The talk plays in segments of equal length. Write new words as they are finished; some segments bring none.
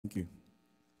Thank you.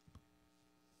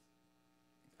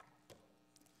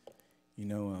 You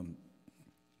know,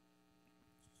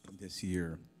 this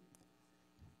year,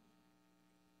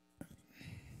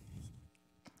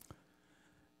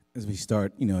 as we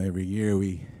start, every year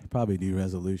we probably do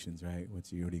resolutions, right? What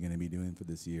are you going to be doing for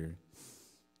this year?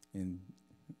 And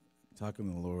talking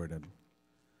to the Lord, I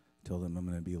told him I'm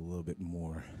going to be a little bit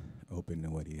more open to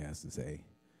what he has to say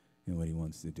and what he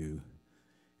wants to do,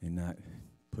 and not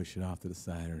push it off to the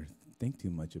side or think too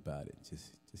much about it.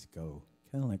 Just go,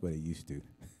 kind of like what I used to.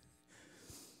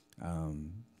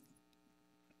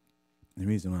 The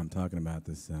reason why I'm talking about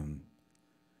this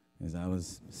is I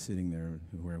was sitting there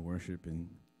where I worship, and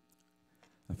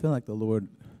I feel like the Lord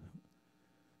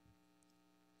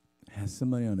has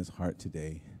somebody on his heart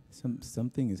today.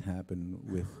 Something has happened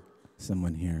with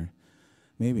someone here,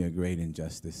 maybe a great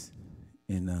injustice,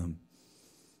 and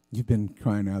you've been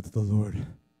crying out to the Lord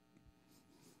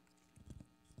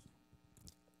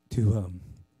to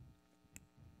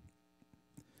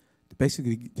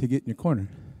basically to get in your corner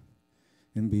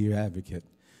and be your advocate.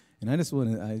 And I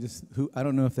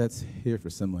don't know if that's here for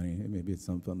somebody. Maybe it's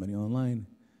somebody online.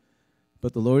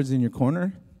 But the Lord's in your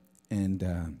corner,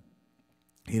 and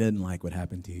he doesn't like what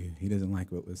happened to you. He doesn't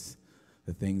like what was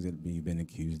the things that you've been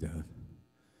accused of.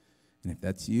 And if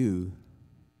that's you,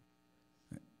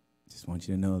 I just want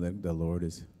you to know that the Lord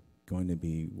is going to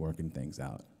be working things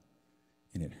out.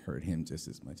 And it hurt him just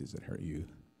as much as it hurt you.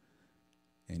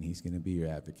 And he's going to be your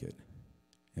advocate.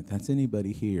 If that's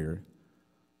anybody here,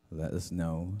 let us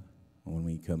know when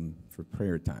we come for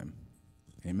prayer time.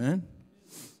 Amen?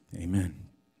 Amen.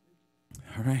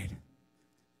 All right.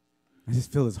 I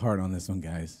just feel his heart on this one,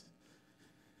 guys.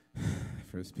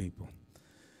 First people.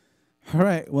 All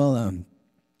right. Well,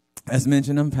 as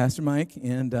mentioned, I'm Pastor Mike,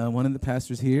 and one of the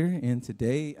pastors here. And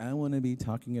today I want to be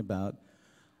talking about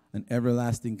an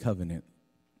everlasting covenant.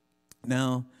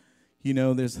 Now,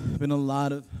 there's been a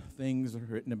lot of things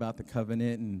written about the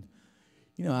covenant, and,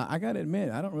 I got to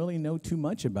admit, I don't really know too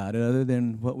much about it other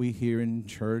than what we hear in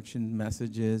church and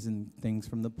messages and things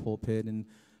from the pulpit and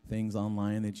things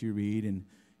online that you read, and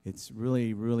it's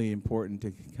really, really important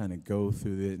to kind of go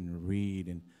through it and read.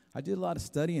 And I did a lot of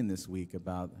studying this week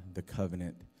about the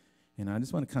covenant, and I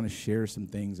just want to kind of share some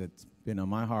things that's been on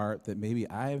my heart that maybe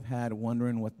I've had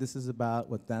wondering what this is about,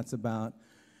 what that's about.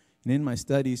 And in my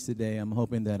studies today, I'm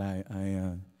hoping that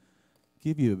I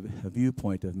give you a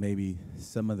viewpoint of maybe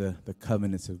some of the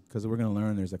covenants, because we're going to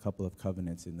learn there's a couple of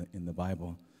covenants in the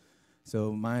Bible.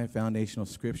 So my foundational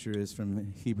scripture is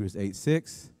from Hebrews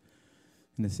 8:6,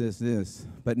 and it says this: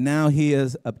 "But now he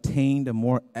has obtained a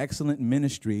more excellent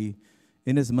ministry,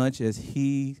 inasmuch as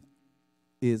he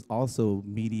is also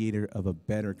mediator of a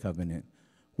better covenant,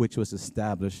 which was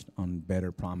established on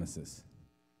better promises."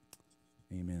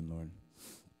 Amen, Lord.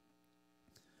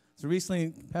 So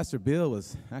recently, Pastor Bill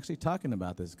was actually talking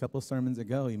about this. A couple of sermons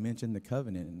ago, he mentioned the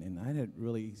covenant, and I had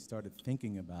really started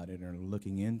thinking about it or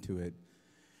looking into it.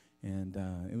 And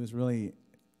it was really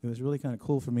kind of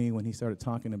cool for me when he started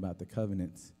talking about the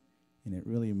covenants. And it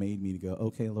really made me to go,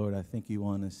 okay, Lord, I think you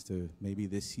want us to maybe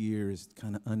this year is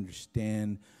kind of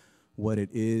understand what it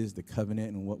is, the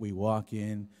covenant, and what we walk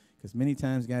in. Because many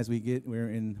times, guys, we're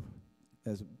in,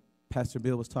 as Pastor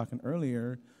Bill was talking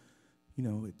earlier,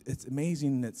 it's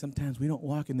amazing that sometimes we don't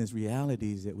walk in these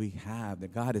realities that we have,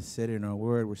 that God has said in our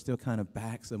word. We're still kind of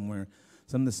back somewhere.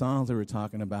 Some of the songs that we're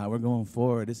talking about, we're going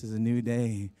forward. This is a new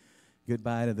day.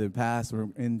 Goodbye to the past. We're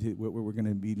into what we're going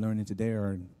to be learning today,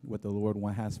 or what the Lord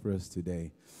has for us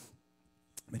today.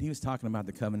 But he was talking about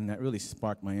the covenant, and that really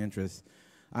sparked my interest.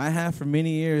 I have for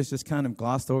many years just kind of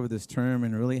glossed over this term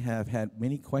and really have had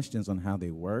many questions on how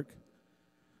they work,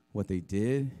 what they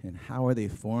did, and how are they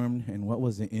formed, and what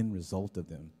was the end result of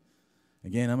them.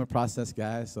 Again, I'm a process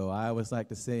guy, so I always like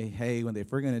to say, hey,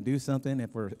 if we're going to do something,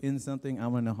 if we're in something, I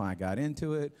want to know how I got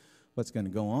into it, what's going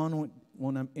to go on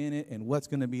when I'm in it, and what's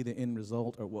going to be the end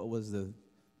result, or what was the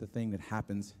thing that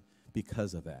happens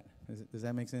because of that. Does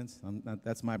that make sense?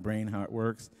 That's my brain, how it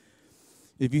works.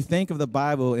 If you think of the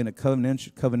Bible in a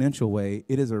covenantal way,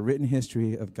 it is a written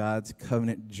history of God's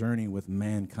covenant journey with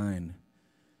mankind.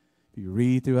 If you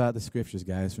read throughout the scriptures,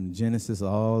 guys, from Genesis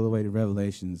all the way to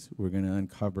Revelations, we're going to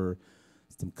uncover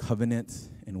some covenants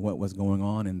and what was going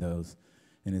on in those.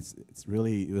 And it was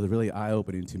really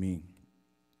eye-opening to me.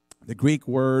 The Greek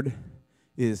word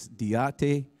is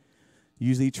diate,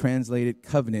 usually translated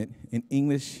covenant in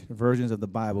English versions of the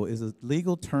Bible, is a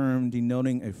legal term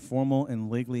denoting a formal and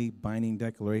legally binding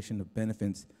declaration of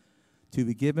benefits to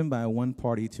be given by one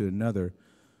party to another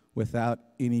without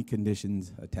any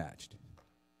conditions attached.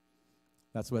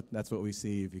 That's what we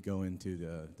see if you go into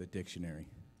the dictionary.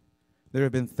 There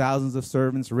have been thousands of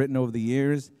sermons written over the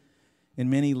years, and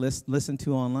many listened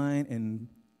to online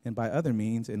and by other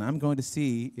means, and I'm going to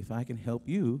see if I can help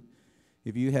you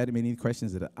if you had many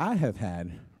questions that I have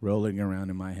had rolling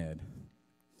around in my head.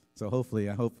 So hopefully,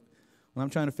 I hope when I'm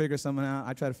trying to figure something out,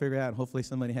 I try to figure out, and hopefully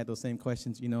somebody had those same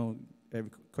questions. You know,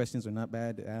 questions are not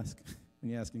bad to ask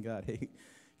when you're asking God, hey,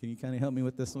 can you kind of help me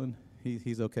with this one?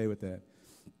 He's okay with that.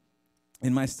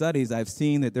 In my studies, I've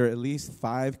seen that there are at least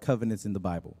 5 covenants in the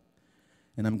Bible,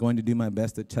 and I'm going to do my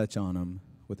best to touch on them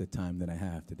with the time that I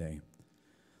have today.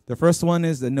 The first one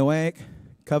is the Noahic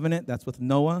covenant. That's with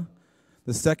Noah.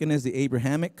 The second is the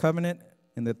Abrahamic covenant,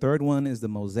 and the third one is the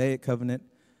Mosaic covenant.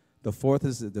 The fourth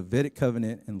is the Davidic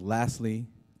covenant, and lastly,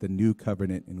 the new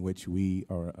covenant in which we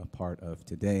are a part of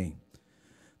today.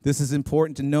 This is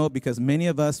important to note because many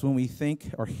of us, when we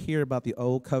think or hear about the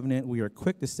old covenant, we are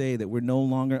quick to say that we're no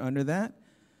longer under that,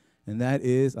 and that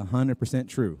is 100%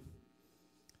 true.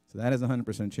 So that is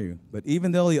 100% true. But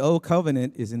even though the old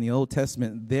covenant is in the Old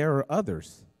Testament, there are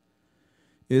others.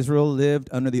 Israel lived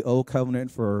under the old covenant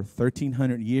for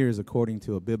 1,300 years according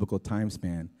to a biblical time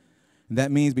span. And that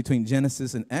means between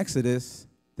Genesis and Exodus,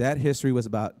 that history was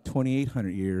about 2,800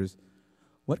 years.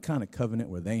 What kind of covenant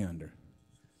were they under?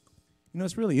 You know,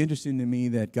 it's really interesting to me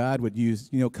that God would use,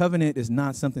 covenant is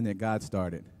not something that God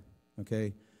started,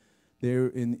 okay?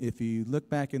 If you look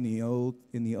back in the old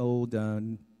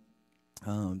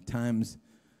times,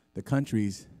 the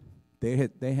countries, they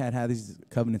had these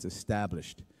covenants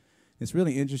established. It's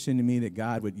really interesting to me that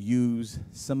God would use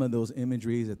some of those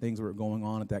imageries, the things that were going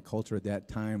on at that culture at that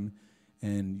time,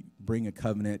 and bring a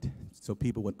covenant so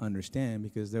people would understand,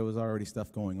 because there was already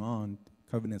stuff going on.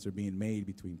 Covenants are being made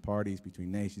between parties,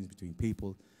 between nations, between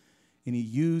people. And he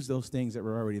used those things that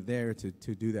were already there to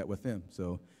do that with them.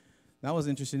 So that was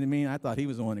interesting to me. I thought he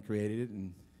was the one that created it.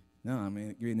 And no, I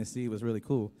mean, getting to see it was really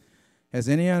cool. Has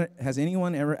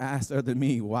anyone ever asked other than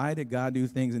me, why did God do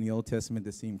things in the Old Testament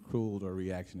that seem cruel or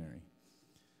reactionary?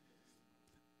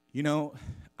 You know,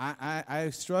 I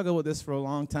struggle with this for a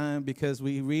long time because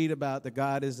we read about that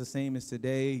God is the same as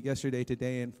today, yesterday,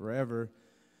 today, and forever.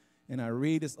 And I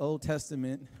read this Old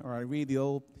Testament, or I read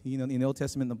the in the Old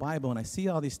Testament in the Bible, and I see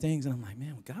all these things, and I'm like,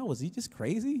 man, God, was he just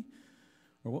crazy?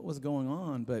 Or what was going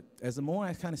on? But as the more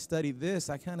I kind of study this,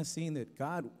 I kind of seen that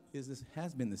God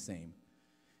has been the same.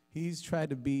 He's tried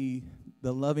to be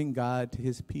the loving God to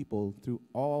his people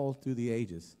through the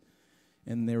ages.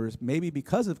 And there was, maybe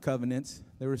because of covenants,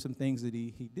 there were some things that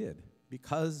he did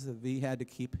because he had to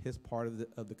keep his part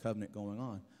of the covenant going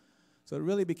on. So it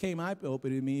really became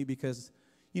eye-opening to me because,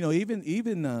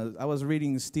 even I was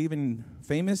reading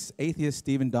famous atheist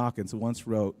Stephen Dawkins once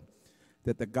wrote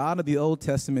that the God of the Old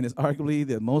Testament is arguably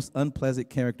the most unpleasant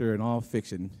character in all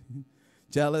fiction.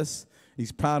 Jealous,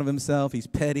 he's proud of himself, he's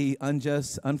petty,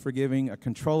 unjust, unforgiving, a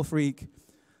control freak,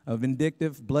 a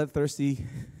vindictive, bloodthirsty.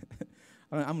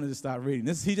 I'm going to just stop reading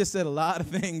this. He just said a lot of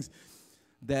things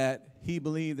that he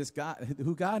believed this God,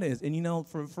 who God is. And,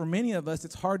 for many of us,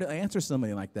 it's hard to answer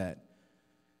somebody like that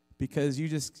because you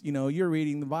just, you're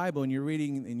reading the Bible and you're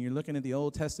looking at the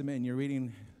Old Testament and you're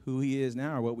reading who he is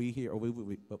now or what we hear or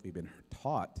what we've been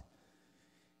taught.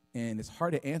 And it's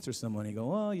hard to answer someone and go,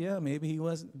 well, yeah, maybe he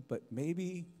wasn't. But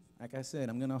maybe, like I said,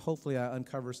 I'm going to hopefully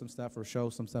uncover some stuff or show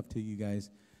some stuff to you guys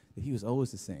that he was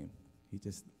always the same.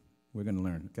 We're going to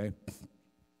learn, okay?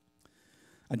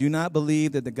 I do not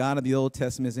believe that the God of the Old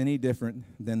Testament is any different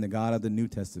than the God of the New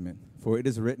Testament. For it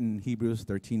is written in Hebrews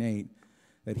 13:8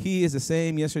 that he is the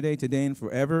same yesterday, today, and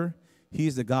forever. He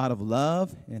is the God of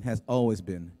love and has always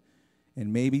been.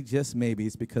 And maybe, just maybe,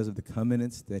 it's because of the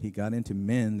covenants that he got into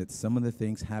men that some of the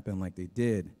things happened like they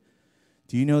did.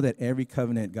 Do you know that every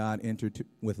covenant God entered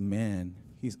with man,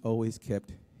 he's always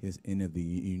kept his end of the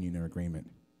union or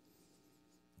agreement?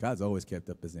 God's always kept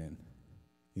up his end.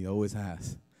 He always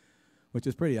has. Which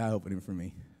is pretty eye-opening for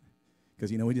me.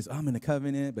 Because, I'm in the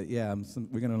covenant, but yeah,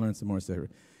 we're going to learn some more stuff.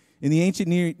 In the ancient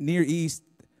Near East,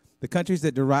 the countries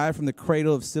that derive from the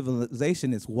cradle of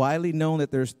civilization, it's widely known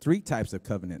that there's 3 types of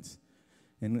covenants.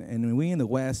 And we in the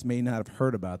West may not have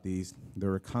heard about these. They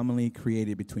were commonly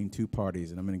created between 2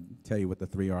 parties, and I'm going to tell you what the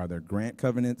 3 are. They're grant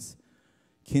covenants,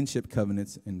 kinship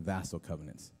covenants, and vassal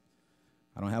covenants.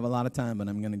 I don't have a lot of time, but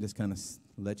I'm going to just kind of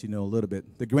let you know a little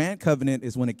bit. The grant covenant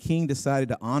is when a king decided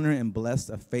to honor and bless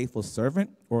a faithful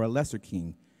servant or a lesser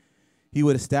king. He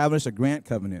would establish a grant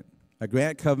covenant. A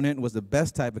grant covenant was the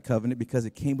best type of covenant because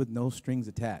it came with no strings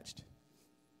attached.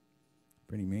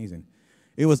 Pretty amazing.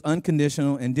 It was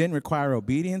unconditional and didn't require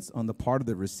obedience on the part of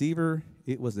the receiver.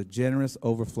 It was a generous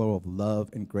overflow of love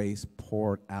and grace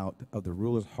poured out of the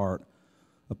ruler's heart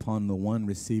upon the one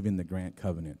receiving the grant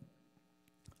covenant.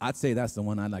 I'd say that's the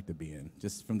one I'd like to be in,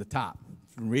 just from the top.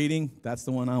 From reading, that's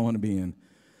the one I want to be in.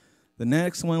 The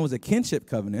next one was a kinship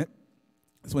covenant.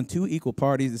 It's when two equal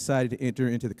parties decided to enter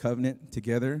into the covenant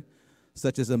together,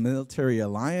 such as a military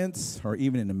alliance or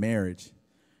even in a marriage.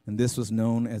 And this was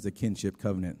known as a kinship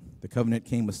covenant. The covenant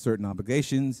came with certain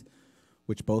obligations,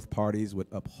 which both parties would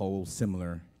uphold,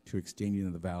 similar to exchanging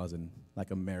of the vows and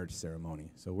like a marriage ceremony.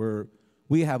 So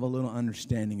we have a little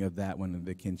understanding of that one, of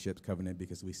the kinship covenant,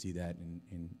 because we see that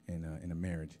in a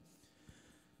marriage.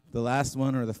 The last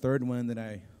one, or the third one that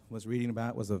I was reading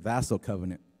about, was a vassal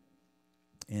covenant.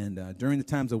 And during the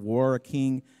times of war, a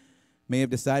king may have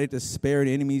decided to spare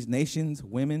the enemy's nations,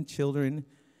 women, children,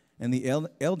 and the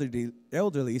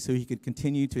elderly, so he could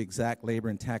continue to exact labor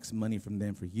and tax money from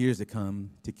them for years to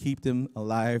come. To keep them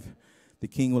alive, the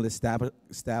king will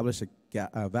establish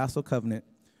a vassal covenant,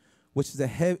 which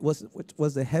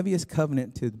was the heaviest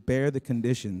covenant to bear. The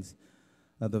conditions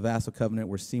of the vassal covenant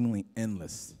were seemingly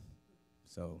endless.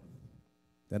 So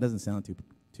that doesn't sound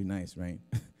too nice, right?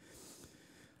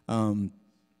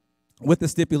 With the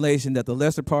stipulation that the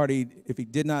lesser party, if he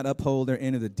did not uphold their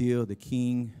end of the deal, the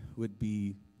king would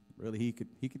be he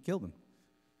could kill them.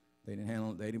 They didn't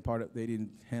handle their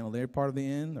part of the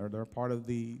end, or their part of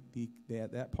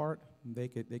that part. They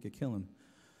could kill him.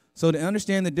 So to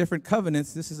understand the different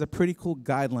covenants, this is a pretty cool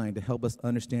guideline to help us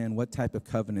understand what type of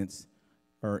covenants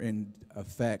are in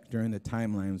effect during the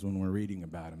timelines when we're reading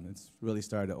about them. It's really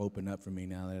started to open up for me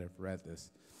now that I've read this.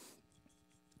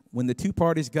 When the two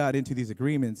parties got into these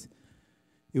agreements,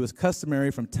 it was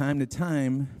customary from time to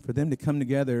time for them to come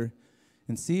together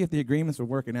and see if the agreements were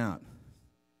working out.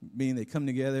 Meaning they come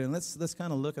together and let's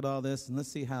kind of look at all this and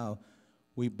let's see how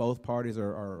both parties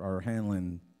are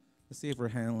handling. Let's see if we're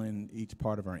handling each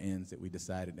part of our ends that we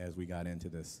decided as we got into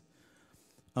this.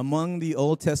 Among the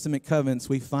Old Testament covenants,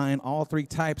 we find all three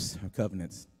types of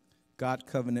covenants. God's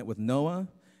covenant with Noah,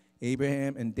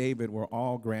 Abraham, and David were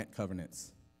all grant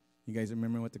covenants. You guys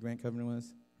remember what the grant covenant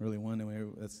was? Really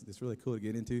one that's really cool to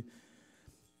get into.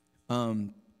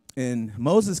 And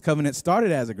Moses' covenant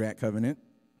started as a grant covenant,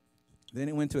 then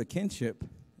it went to a kinship,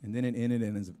 and then it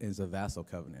ended as a vassal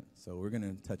covenant. So we're going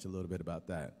to touch a little bit about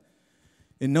that.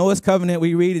 In Noah's covenant,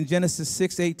 we read in Genesis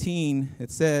 6:18, it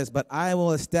says, "But I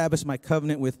will establish my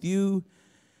covenant with you,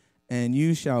 and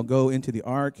you shall go into the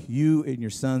ark, you and your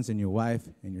sons and your wife,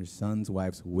 and your sons'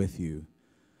 wives with you."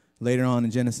 Later on in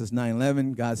Genesis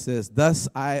 9:11, God says, "Thus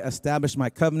I establish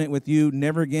my covenant with you.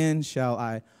 Never again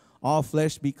shall all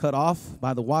flesh be cut off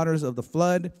by the waters of the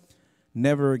flood.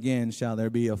 Never again shall there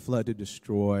be a flood to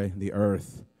destroy the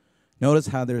earth." Notice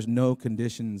how there's no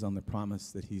conditions on the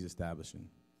promise that he's establishing.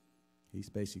 He's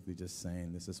basically just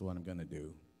saying, this is what I'm going to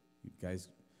do. You guys,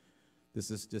 this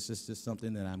is just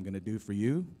something that I'm going to do for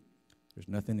you. There's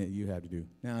nothing that you have to do.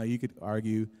 Now, you could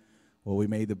argue, well, we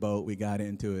made the boat, we got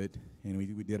into it, and we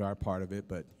did our part of it,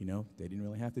 but, they didn't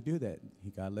really have to do that.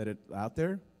 God let it out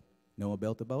there. Noah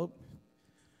built the boat.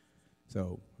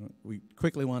 So we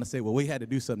quickly want to say, well, we had to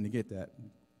do something to get that.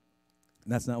 And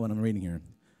that's not what I'm reading here.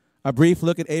 A brief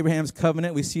look at Abraham's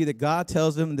covenant. We see that God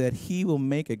tells him that he will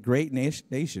make a great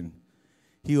nation.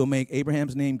 He will make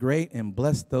Abraham's name great and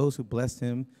bless those who bless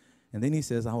him. And then he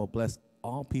says, I will bless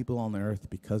all people on the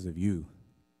earth because of you.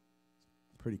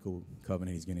 Pretty cool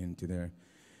covenant he's getting into there.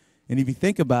 And if you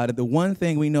think about it, the one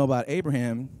thing we know about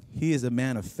Abraham, he is a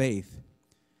man of faith.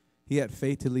 He had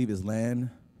faith to leave his land,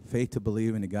 faith to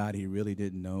believe in a God he really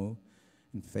didn't know,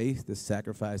 and faith to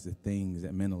sacrifice the things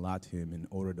that meant a lot to him in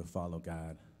order to follow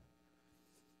God.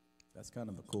 That's kind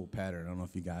of a cool pattern. I don't know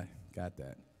if you got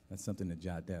that. That's something to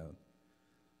jot down.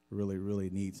 Really, really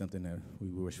need something that we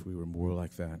wish we were more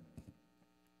like that.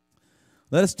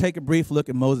 Let us take a brief look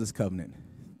at Moses' covenant.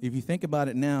 If you think about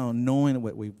it now, knowing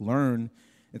what we've learned,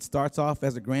 it starts off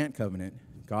as a grant covenant.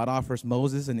 God offers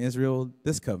Moses and Israel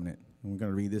this covenant. And we're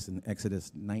going to read this in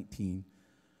Exodus 19,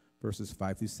 verses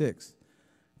 5 through 6.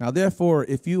 Now, therefore,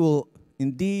 if you will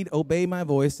indeed obey my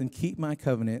voice and keep my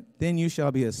covenant, then you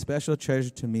shall be a special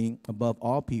treasure to me above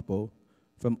all people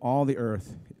from all the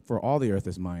earth, for all the earth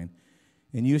is mine.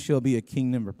 And you shall be a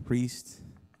kingdom of priests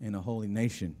and a holy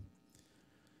nation.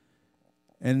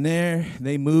 And then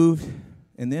they moved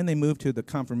to the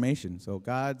confirmation. So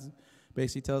God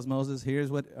basically tells Moses, here's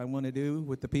what I want to do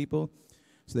with the people.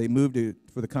 So they moved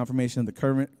for the confirmation of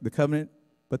the covenant,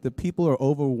 but the people are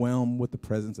overwhelmed with the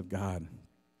presence of God.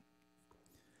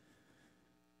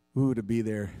 Ooh, to be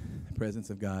there, the presence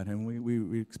of God. And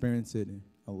we experience it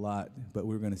a lot, but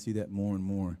we're going to see that more and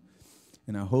more.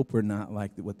 And I hope we're not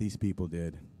like what these people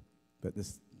did. But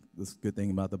this good thing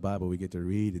about the Bible, we get to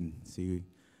read and see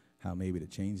how maybe to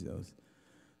change those.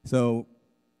 So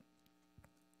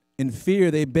in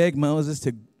fear, they begged Moses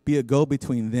to be a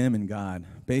go-between them and God.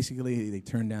 Basically, they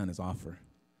turned down his offer.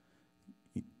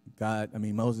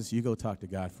 Moses, you go talk to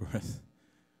God for us.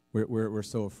 We're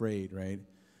so afraid, right?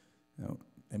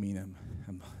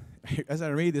 As I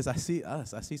read this, I see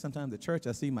us. I see sometimes the church.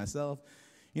 I see myself.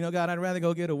 God, I'd rather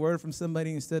go get a word from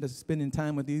somebody instead of spending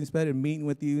time with you, instead of meeting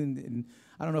with you. And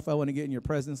I don't know if I want to get in your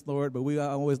presence, Lord, but we are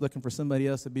always looking for somebody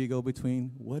else to be a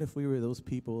go-between. What if we were those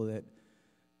people that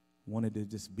wanted to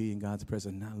just be in God's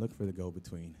presence, not look for the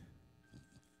go-between?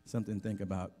 Something to think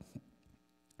about.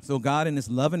 So God, in his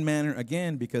loving manner,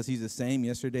 again, because he's the same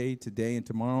yesterday, today, and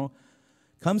tomorrow,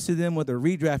 comes to them with a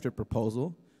redrafted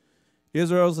proposal.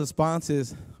 Israel's response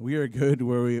is, we are good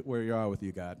where we are with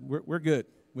you, God. We're good.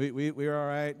 We're all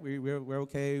right. We're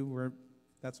okay.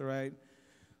 That's all right.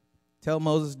 Tell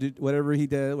Moses whatever he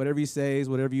does, whatever he says,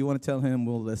 whatever you want to tell him,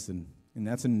 we'll listen. And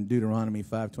that's in Deuteronomy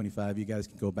 5:25. You guys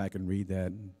can go back and read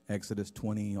that. Exodus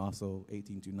 20, also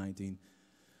 18-19.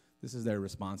 This is their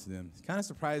response to them. It's kind of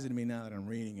surprising to me now that I'm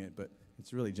reading it, but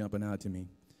it's really jumping out to me.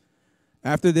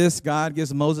 After this, God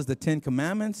gives Moses the 10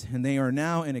 Commandments, and they are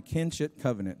now in a kinship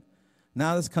covenant.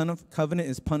 Now this kind of covenant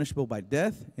is punishable by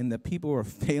death, and the people are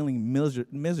failing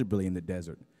miserably in the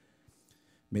desert.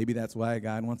 Maybe that's why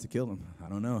God wants to kill them. I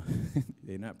don't know.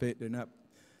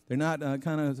 They're not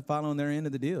kind of following their end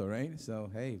of the deal, right?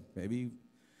 So, hey, maybe.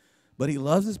 But he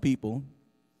loves his people,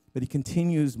 but he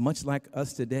continues much like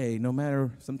us today. No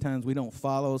matter, sometimes we don't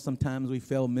follow, sometimes we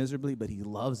fail miserably, but he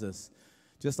loves us.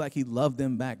 Just like he loved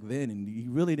them back then, and he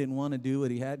really didn't want to do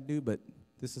what he had to do, but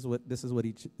this is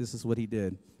what he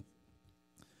did.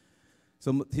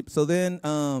 So then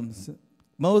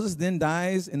Moses then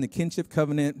dies, and the kinship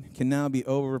covenant can now be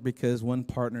over because one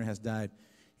partner has died.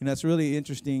 That's really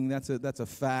interesting. That's a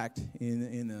fact.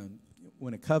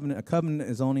 When a covenant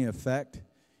is only in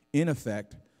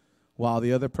effect, while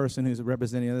the other person who's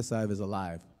representing the other side is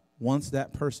alive. Once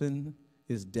that person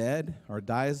is dead or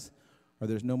dies, or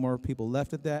there's no more people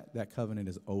left at that covenant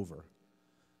is over.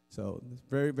 So it's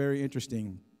very, very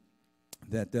interesting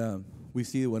that we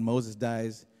see when Moses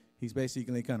dies, he's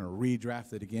basically kind of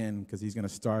redrafted again because he's going to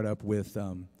start up with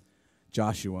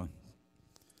Joshua.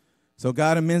 So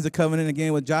God amends the covenant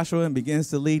again with Joshua and begins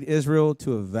to lead Israel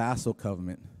to a vassal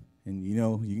covenant. And, you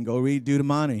can go read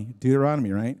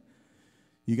Deuteronomy, right?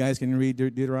 You guys can read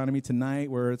Deuteronomy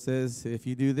tonight where it says, if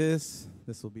you do this,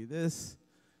 this will be this.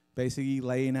 Basically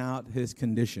laying out his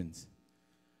conditions.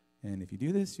 And if you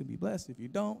do this, you'll be blessed. If you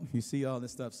don't, you see all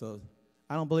this stuff. So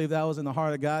I don't believe that was in the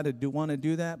heart of God to want to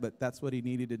do that, but that's what he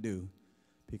needed to do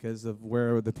because of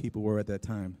where the people were at that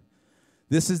time.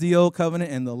 This is the old covenant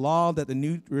and the law that the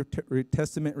New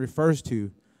Testament refers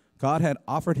to. God had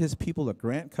offered his people a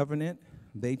grant covenant.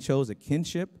 They chose a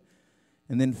kinship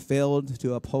and then failed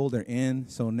to uphold their end.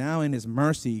 So now in his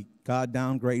mercy, God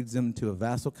downgrades them to a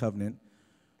vassal covenant,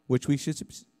 which we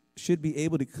should be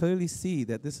able to clearly see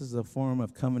that this is a form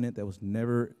of covenant that was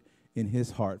never in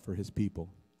his heart for his people.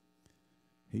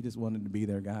 He just wanted to be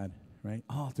their God, right?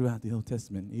 All throughout the Old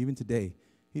Testament, even today,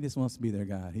 he just wants to be their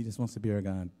God. He just wants to be our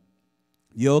God.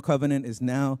 The old covenant is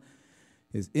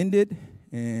ended,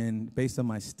 and based on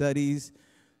my studies,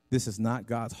 this is not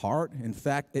God's heart. In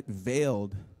fact, it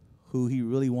veiled who he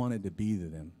really wanted to be to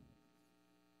them.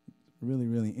 Really,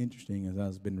 really interesting as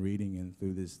I've been reading and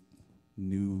through this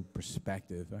new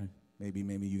perspective.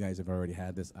 Maybe you guys have already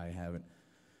had this. I haven't.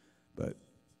 But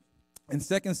in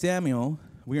 2 Samuel,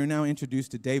 we are now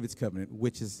introduced to David's covenant,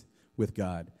 which is with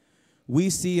God. We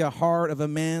see a heart of a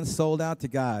man sold out to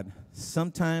God.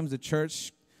 Sometimes the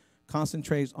church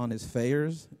concentrates on his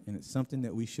failures, and it's something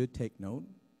that we should take note.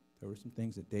 There were some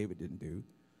things that David didn't do.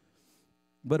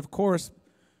 But of course,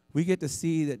 we get to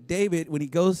see that David, when he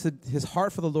goes to his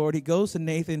heart for the Lord, he goes to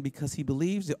Nathan because he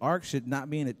believes the ark should not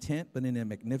be in a tent, but in a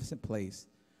magnificent place.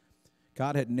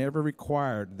 God had never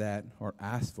required that or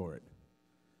asked for it.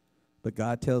 But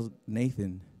God tells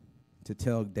Nathan to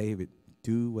tell David,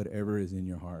 do whatever is in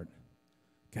your heart.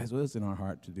 Guys, what is in our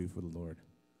heart to do for the Lord?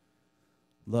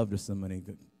 Love to somebody,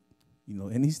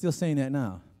 and he's still saying that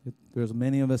now. There's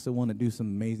many of us that want to do some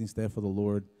amazing stuff for the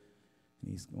Lord,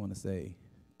 and he's going to say,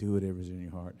 do whatever's in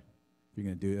your heart. If you're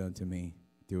going to do it unto me,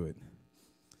 do it.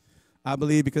 I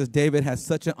believe because David has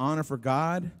such an honor for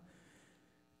God,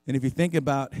 and if you think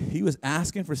about, he was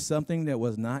asking for something that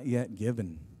was not yet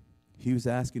given. He was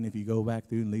asking, if you go back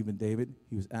through and leaving David,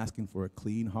 he was asking for a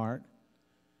clean heart,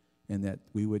 and that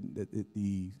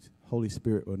the Holy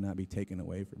Spirit would not be taken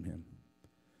away from him.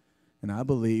 And I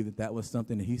believe that was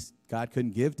something that God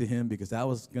couldn't give to him because that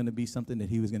was going to be something that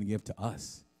he was going to give to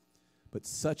us. But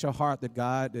such a heart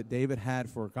that David had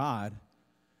for God,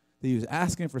 that he was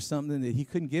asking for something that he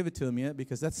couldn't give it to him yet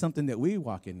because that's something that we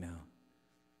walk in now.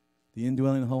 the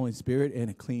indwelling of the Holy Spirit, and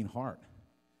a clean heart.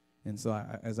 And so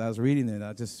as I was reading it,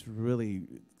 I just really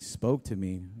spoke to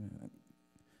me.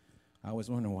 I was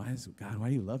wondering, why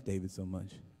do you love David so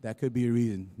much? That could be a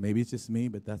reason. Maybe it's just me,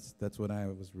 but that's what I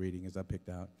was reading as I picked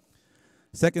out.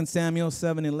 2 Samuel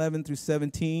 7:11 through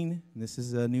 17. This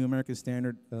is a New American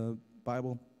Standard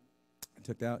Bible. I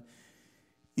took out.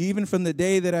 Even from the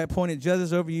day that I appointed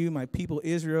judges over you, my people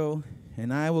Israel,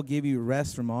 and I will give you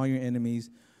rest from all your enemies.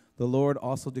 The Lord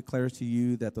also declares to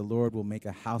you that the Lord will make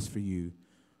a house for you.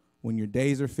 When your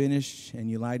days are finished and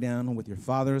you lie down with your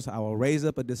fathers, I will raise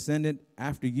up a descendant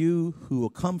after you who will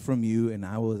come from you, and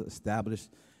I will establish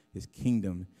his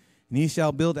kingdom. And he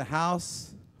shall build a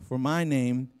house for my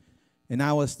name, and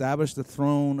I will establish the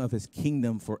throne of his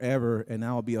kingdom forever, and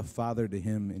I will be a father to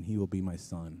him, and he will be my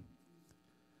son.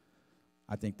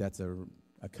 I think that's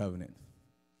a covenant.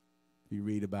 If you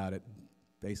read about it,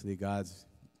 basically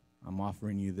I'm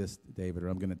offering you this, David, or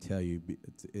I'm going to tell you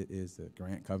it is a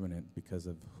grand covenant because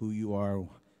of who you are,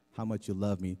 how much you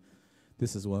love me.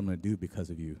 This is what I'm going to do because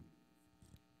of you.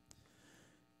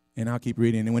 And I'll keep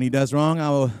reading. And when he does wrong, I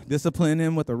will discipline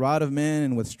him with the rod of men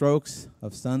and with strokes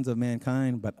of sons of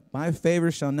mankind. But my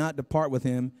favor shall not depart with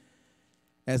him,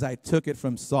 as I took it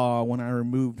from Saul when I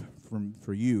removed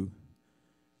for you.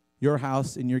 Your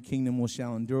house and your kingdom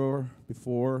shall endure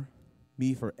before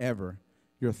me forever.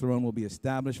 Your throne will be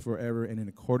established forever, and in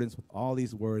accordance with all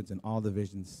these words and all the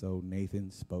visions, so Nathan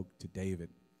spoke to David.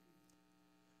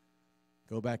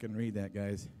 Go back and read that,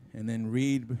 guys, and then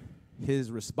read his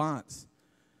response.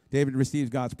 David receives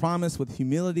God's promise with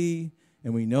humility,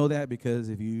 and we know that because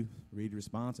if you read the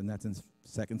response, and that's in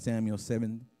 2 Samuel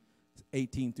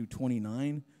 7:18 through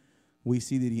 29, we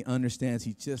see that he understands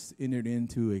he just entered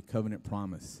into a covenant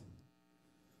promise.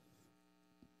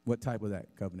 What type of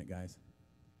that covenant, guys?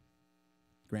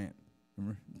 Grant.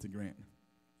 Remember? It's a grant.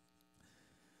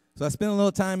 So I spent a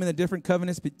little time in the different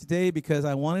covenants today because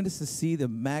I wanted us to see the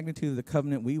magnitude of the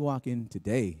covenant we walk in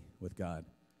today with God.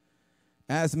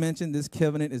 As mentioned, this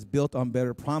covenant is built on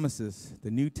better promises.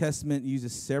 The New Testament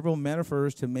uses several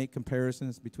metaphors to make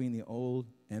comparisons between the Old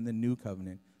and the New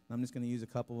Covenant. I'm just going to use a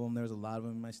couple of them. There's a lot of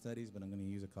them in my studies, but I'm going to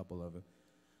use a couple of them.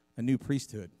 A new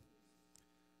priesthood.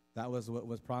 That was what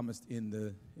was promised in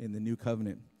the New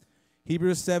Covenant.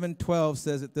 Hebrews 7:12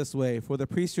 says it this way: for the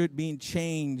priesthood being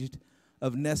changed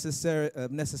of necessity,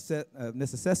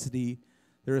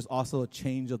 there is also a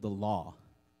change of the law.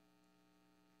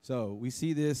 So we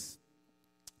see this.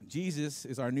 Jesus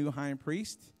is our new high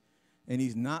priest, and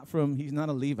he's not a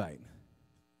Levite.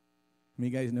 How many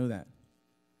of you guys know that?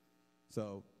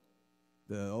 So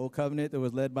the old covenant that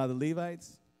was led by the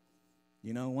Levites,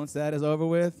 once that is over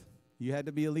with, you had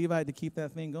to be a Levite to keep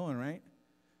that thing going, right?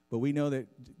 But we know that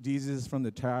Jesus is from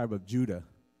the tribe of Judah.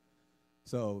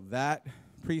 So that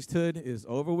priesthood is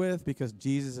over with because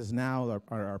Jesus is now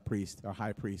our priest, our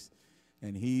high priest.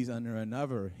 And he's under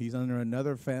another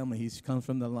family. He's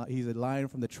a lion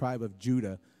from the tribe of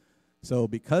Judah. So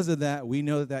because of that, we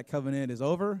know that covenant is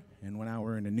over, and now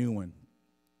we're in a new one.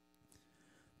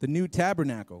 The new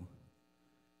tabernacle.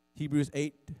 Hebrews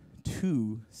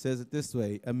 8:2 says it this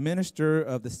way: a minister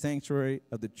of the sanctuary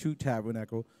of the true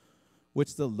tabernacle,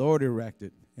 which the Lord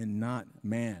erected, and not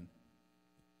man.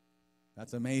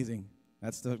 That's amazing.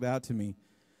 That stuck out to me.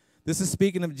 This is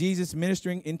speaking of Jesus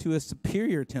ministering into a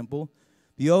superior temple.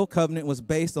 The old covenant was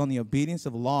based on the obedience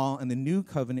of law, and the new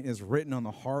covenant is written on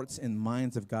the hearts and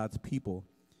minds of God's people.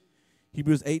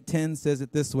 Hebrews 8:10 says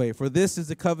it this way: for this is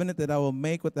the covenant that I will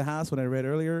make with the house, what I read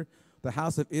earlier, the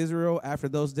house of Israel after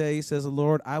those days, says the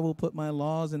Lord. I will put my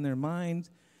laws in their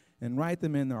minds and write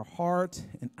them in their heart,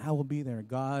 and I will be their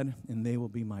God, and they will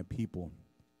be my people.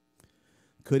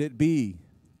 Could it be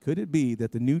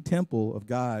that the new temple of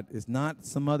God is not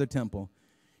some other temple?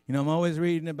 I'm always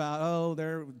reading about,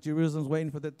 Jerusalem's waiting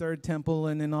for the third temple,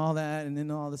 and then all that, and then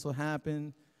all this will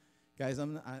happen. Guys,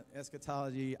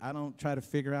 eschatology, I don't try to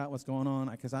figure out what's going on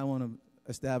because I want to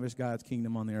establish God's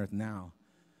kingdom on the earth now.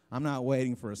 I'm not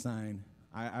waiting for a sign.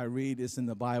 I read this in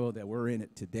the Bible that we're in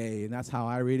it today, and that's how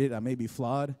I read it. I may be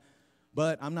flawed,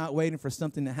 but I'm not waiting for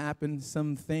something to happen,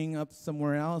 something up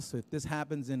somewhere else. If this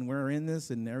happens and we're in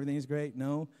this and everything's great,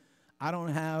 no. I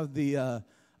don't have the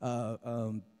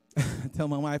tell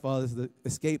my wife all this, the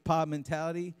escape pod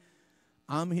mentality.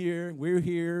 We're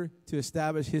here to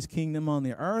establish his kingdom on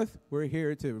the earth. We're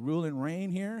here to rule and reign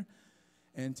here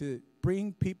and to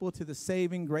bring people to the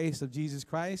saving grace of Jesus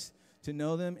Christ, to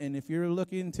know them. And if you're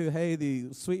looking to,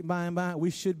 the sweet by and by,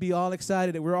 we should be all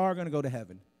excited that we're all going to go to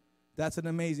heaven. That's an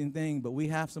amazing thing, but we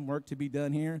have some work to be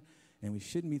done here, and we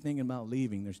shouldn't be thinking about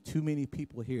leaving. There's too many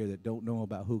people here that don't know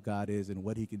about who God is and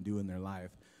what he can do in their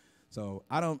life. So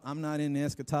I'm not in the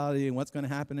eschatology and what's going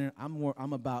to happen there.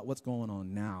 I'm about what's going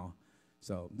on now.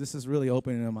 So this is really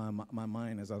opening my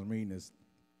mind as I was reading this.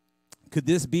 Could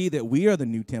this be that we are the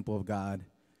new temple of God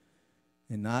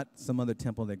and not some other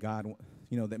temple that God,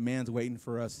 that man's waiting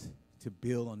for us to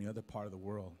build on the other part of the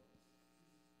world?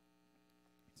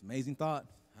 It's an amazing thought.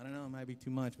 I don't know, it might be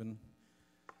too much, but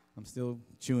I'm still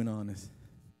chewing on this.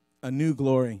 A new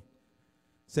glory.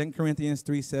 2 Corinthians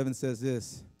 3:7 says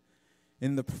this.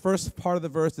 In the first part of the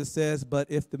verse it says, but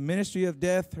if the ministry of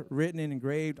death written and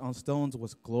engraved on stones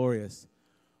was glorious,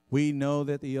 we know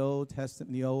that the old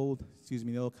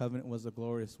covenant was a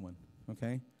glorious one.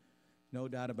 Okay? No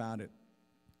doubt about it.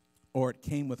 Or it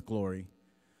came with glory.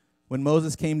 When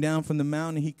Moses came down from the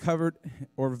mountain, he covered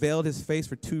or veiled his face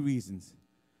for 2 reasons.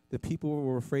 The people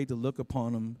were afraid to look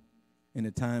upon him in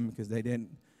the time because they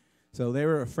didn't. So they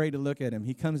were afraid to look at him.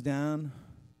 He comes down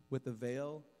with the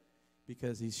veil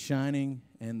because he's shining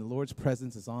and the Lord's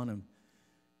presence is on him.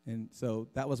 And so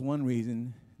that was one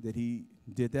reason that he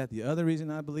did that. The other reason,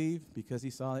 I believe, because he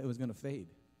saw it was going to fade.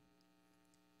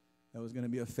 That was going to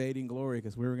be a fading glory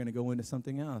because we were going to go into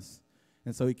something else.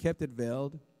 And so he kept it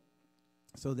veiled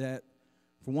so that,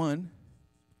 for one,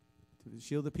 to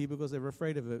shield the people because they were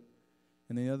afraid of it.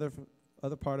 And the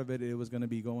other part of it, it was going to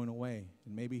be going away.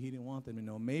 And maybe he didn't want them to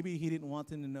know. Maybe he didn't want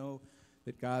them to know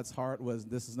that God's heart was,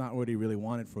 this is not what he really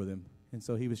wanted for them. And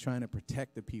so he was trying to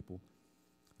protect the people.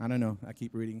 I don't know. I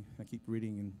keep reading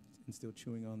and still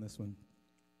chewing on this one.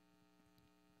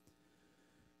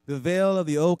 The veil of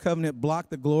the old covenant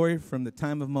blocked the glory from the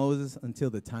time of Moses until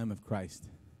the time of Christ.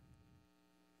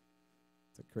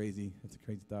 It's a crazy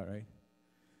thought, right?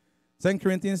 2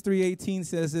 Corinthians 3:18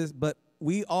 says this, but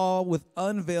we all with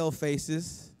unveiled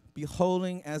faces,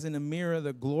 beholding as in a mirror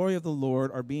the glory of the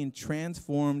Lord, are being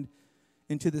transformed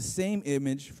into the same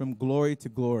image from glory to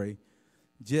glory,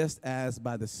 just as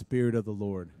by the Spirit of the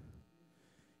Lord.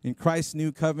 In Christ's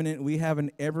new covenant, we have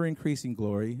an ever-increasing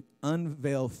glory,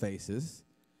 unveiled faces.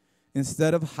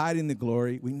 Instead of hiding the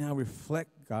glory, we now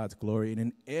reflect God's glory in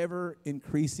an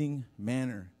ever-increasing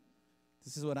manner.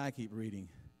 This is what I keep reading.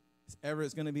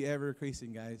 It's going to be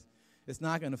ever-increasing, guys. It's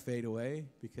not going to fade away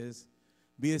because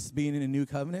being in a new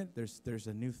covenant, there's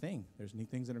a new thing. There's new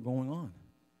things that are going on.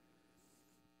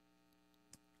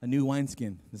 A new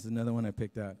wineskin. This is another one I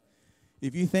picked out.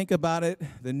 If you think about it,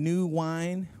 the new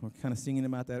wine, we're kind of singing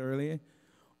about that earlier,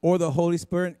 or the Holy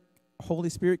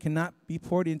Spirit cannot be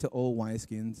poured into old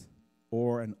wineskins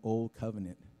or an old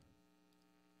covenant.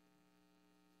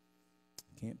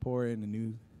 Can't pour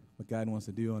in what God wants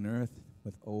to do on earth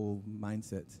with old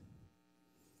mindsets.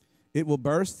 It will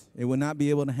burst. It will not be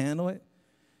able to handle it,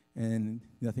 and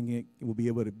nothing will be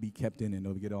able to be kept in it.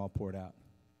 It'll get all poured out.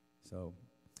 So,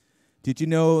 did you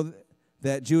know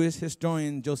that Jewish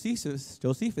historian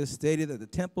Josephus stated that the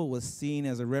temple was seen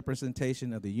as a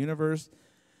representation of the universe,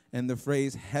 and the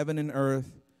phrase heaven and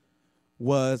earth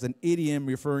was an idiom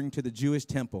referring to the Jewish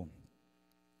temple.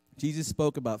 Jesus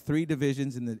spoke about 3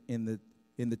 divisions in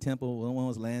the temple. One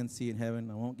was land, sea, and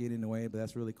heaven. I won't get in the way, but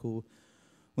that's really cool.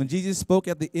 When Jesus spoke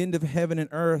at the end of heaven and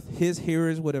earth, his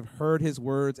hearers would have heard his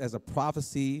words as a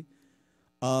prophecy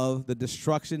of the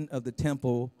destruction of the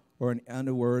temple, or in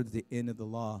other words, the end of the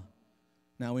law.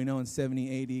 Now, we know in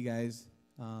 70 AD, guys,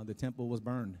 the temple was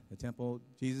burned. The temple,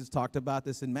 Jesus talked about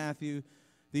this in Matthew.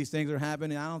 These things are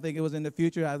happening. I don't think it was in the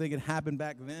future. I think it happened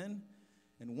back then.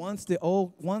 And once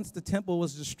the temple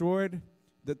was destroyed,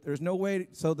 that there's no way,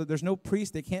 so that there's no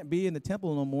priest. They can't be in the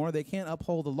temple no more. They can't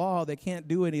uphold the law. They can't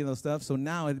do any of those stuff. So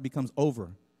now it becomes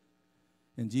over.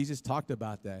 And Jesus talked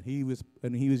about that. He was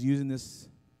using this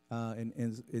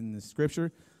in the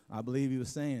scripture. I believe he was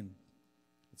saying,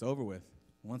 it's over with.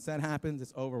 Once that happens,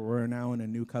 it's over. We're now in a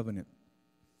new covenant.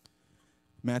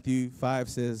 Matthew 5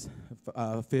 says,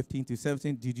 15 through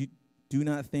 17, do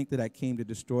not think that I came to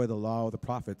destroy the law of the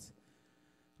prophets.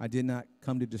 I did not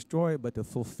come to destroy, but to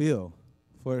fulfill.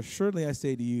 For assuredly I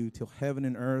say to you, till heaven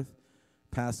and earth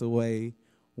pass away,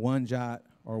 one jot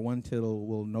or one tittle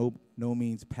will no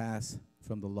means pass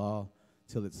from the law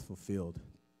till it's fulfilled.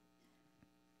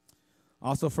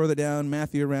 Also further down,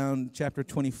 Matthew around chapter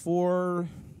 24,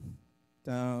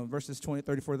 verses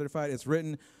 34, 35, it's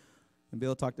written, and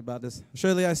Bill talked about this,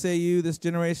 surely I say to you, this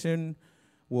generation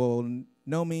will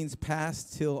no means pass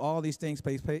till all these things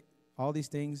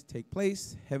take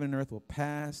place. Heaven and earth will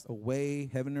pass away.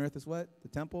 Heaven and earth is what? The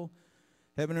temple.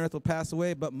 Heaven and earth will pass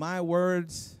away, but my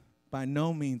words by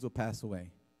no means will pass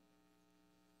away.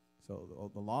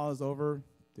 So the law is over.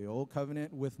 The old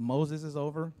covenant with Moses is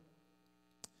over.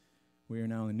 We are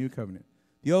now in the new covenant.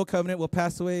 The old covenant will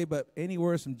pass away, but any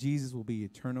words from Jesus will be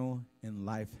eternal and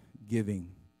life-giving.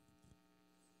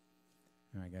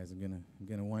 All right, guys, I'm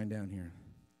gonna wind down here.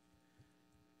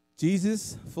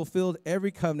 Jesus fulfilled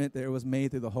every covenant that was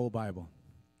made through the whole Bible.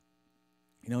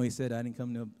 You know, he said, I didn't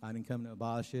come to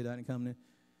abolish it.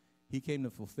 He came to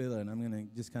fulfill it, and I'm going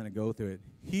to just kind of go through it.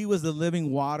 He was the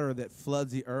living water that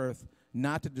floods the earth,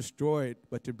 not to destroy it,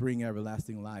 but to bring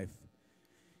everlasting life.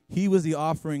 He was the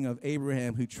offering of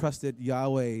Abraham, who trusted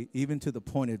Yahweh even to the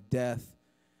point of death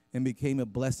and became a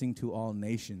blessing to all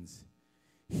nations.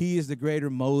 He is the greater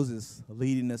Moses,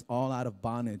 leading us all out of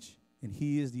bondage, and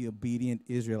he is the obedient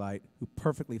Israelite who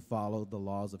perfectly followed the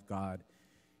laws of God.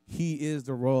 He is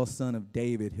the royal son of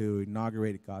David who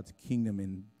inaugurated God's kingdom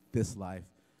in this life,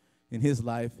 in his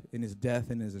death,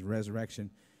 and his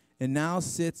resurrection, and now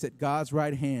sits at God's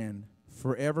right hand,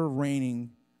 forever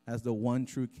reigning as the one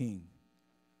true king.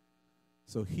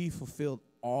 So he fulfilled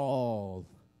all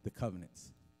the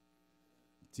covenants.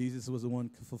 Jesus was the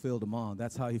one who fulfilled them all.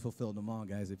 That's how he fulfilled them all,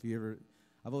 guys.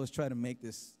 I've always tried to make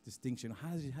this distinction.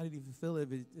 How did he fulfill it?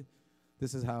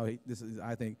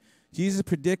 I think.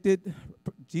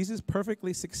 Jesus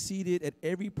perfectly succeeded at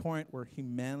every point where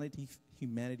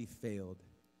humanity failed.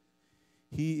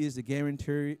 He is the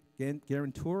guarantor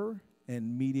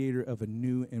and mediator of a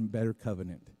new and better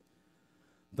covenant.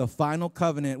 The final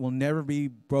covenant will never be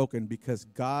broken because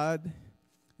God,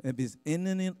 of his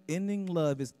unending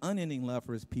love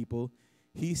for his people,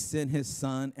 he sent his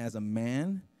son as a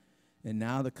man, and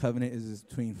now the covenant is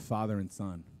between father and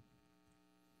son.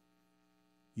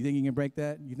 You think you can break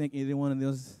that? You think either one of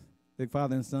those, the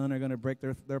father and son, are going to break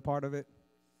their part of it?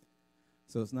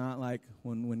 So it's not like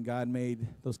when God made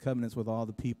those covenants with all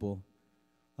the people,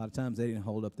 a lot of times they didn't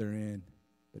hold up their end.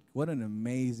 But what an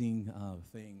amazing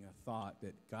thought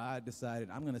that God decided,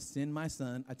 I'm going to send my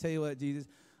son. I tell you what, Jesus,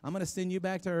 I'm going to send you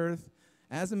back to earth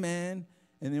as a man,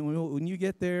 and then when you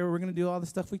get there, we're going to do all the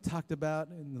stuff we talked about.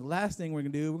 And the last thing we're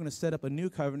going to do, we're going to set up a new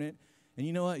covenant. And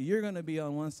you know what? You're going to be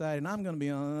on one side, and I'm going to be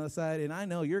on the other side, and I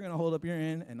know you're going to hold up your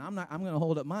end, and I'm going to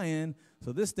hold up my end,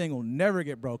 so this thing will never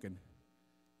get broken.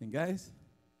 And guys,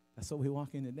 that's what we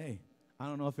walk in today. I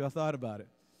don't know if y'all thought about it.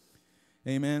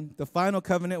 Amen. The final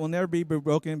covenant will never be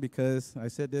broken because I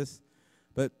said this,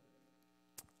 but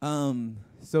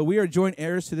so we are joint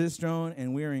heirs to this throne,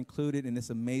 and we are included in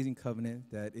this amazing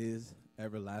covenant that is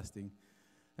everlasting.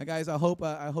 Now, guys, I hope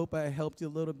I helped you a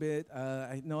little bit.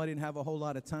 I know I didn't have a whole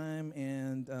lot of time,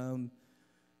 and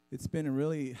it's been a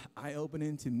really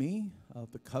eye-opening to me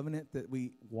of the covenant that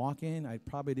we walk in. I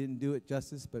probably didn't do it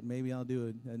justice, but maybe I'll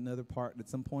do another part at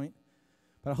some point.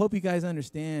 But I hope you guys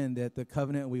understand that the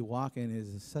covenant we walk in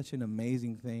is such an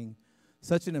amazing thing,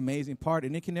 such an amazing part,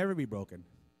 and it can never be broken.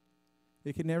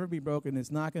 It can never be broken. It's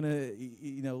not going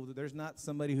to, there's not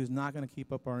somebody who's not going to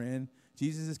keep up our end.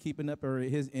 Jesus is keeping up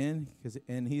his end,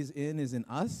 and his end is in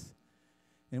us.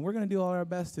 And we're going to do all our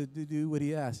best to do what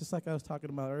he asks, just like I was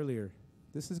talking about earlier.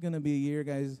 This is going to be a year,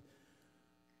 guys.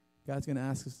 God's going to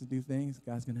ask us to do things.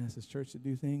 God's going to ask his church to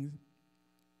do things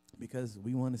because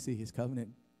we want to see his covenant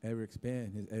ever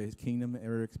expand, his kingdom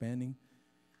ever expanding.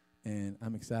 And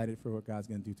I'm excited for what God's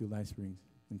going to do through Life Springs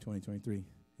in 2023.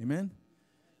 Amen?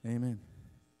 Amen.